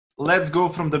let's go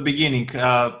from the beginning.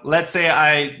 Let's say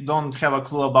I don't have a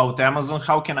clue about Amazon.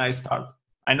 How can I start?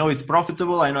 I know it's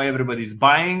profitable. I know everybody's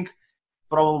buying.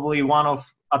 Probably one of,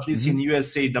 at least in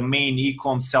USA, the main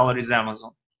e-com seller is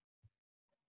Amazon.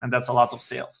 And that's a lot of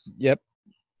sales. Yep.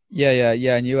 Yeah.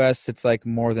 In US, it's like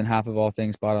more than half of all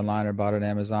things bought online or bought on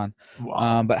Amazon.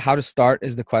 Wow. But how to start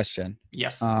is the question.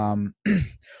 Yes.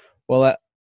 Well,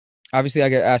 obviously I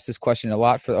get asked this question a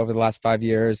lot for over the last 5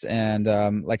 years. And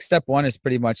like step one is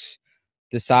pretty much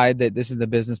decide that this is the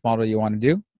business model you want to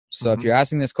do. So if you're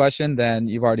asking this question, then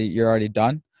you're already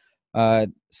done.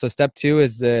 So step two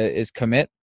is commit.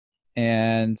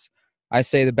 And I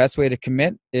say the best way to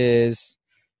commit is,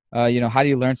 how do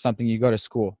you learn something? You go to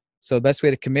school. So the best way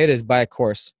to commit is buy a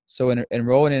course. So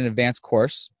enroll in an advanced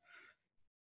course.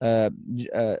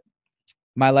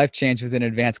 My life changed with an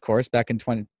advanced course back in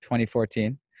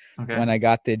 2014 when I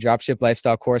got the Dropship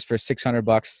Lifestyle course for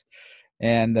 $600.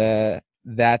 And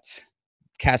that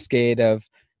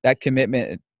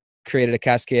commitment created a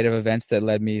cascade of events that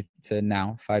led me to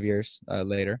now, 5 years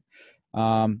later.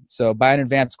 So buy an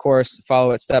advanced course, follow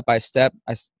it step by step.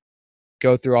 I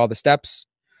go through all the steps.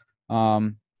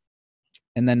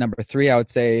 And then number three, I would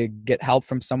say get help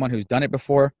from someone who's done it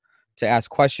before to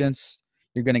ask questions.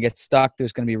 You're going to get stuck.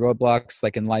 There's going to be roadblocks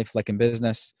like in life, like in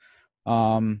business.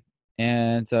 That's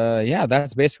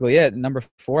basically it. Number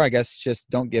four, I guess, just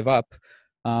don't give up.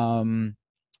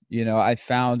 I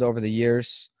found over the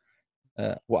years,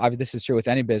 this is true with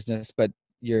any business, but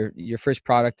your first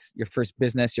product, your first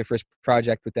business, your first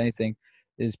project with anything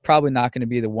is probably not going to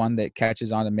be the one that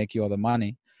catches on to make you all the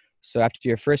money. So after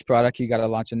your first product, you got to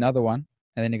launch another one,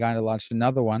 and then you got to launch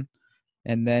another one,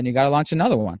 and then you got to launch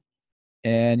another one.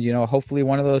 And, hopefully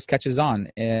one of those catches on.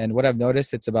 And what I've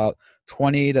noticed, it's about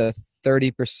 20 to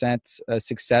 30%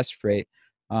 success rate.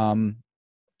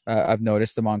 I've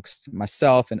noticed amongst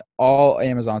myself and all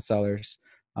Amazon sellers,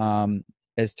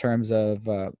 as terms of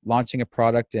launching a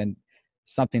product and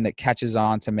something that catches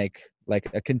on to make like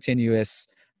a continuous,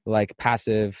 like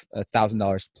passive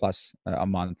 $1,000 plus a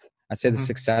month. I'd say the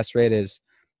success rate is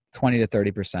 20 to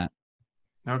 30%.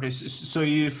 Okay. So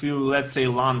if you, let's say,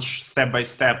 launch step by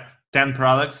step 10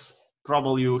 products,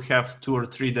 probably you have 2 or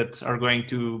 3 that are going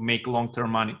to make long-term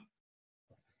money.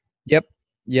 Yep.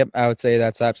 I would say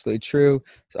that's absolutely true.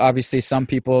 So obviously some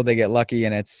people, they get lucky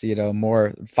and it's,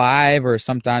 more 5 or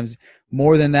sometimes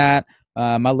more than that.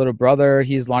 My little brother,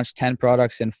 he's launched 10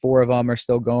 products and 4 of them are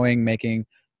still going, making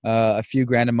a few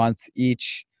grand a month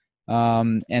each.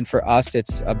 And for us,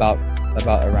 it's about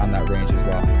around that range as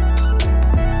well.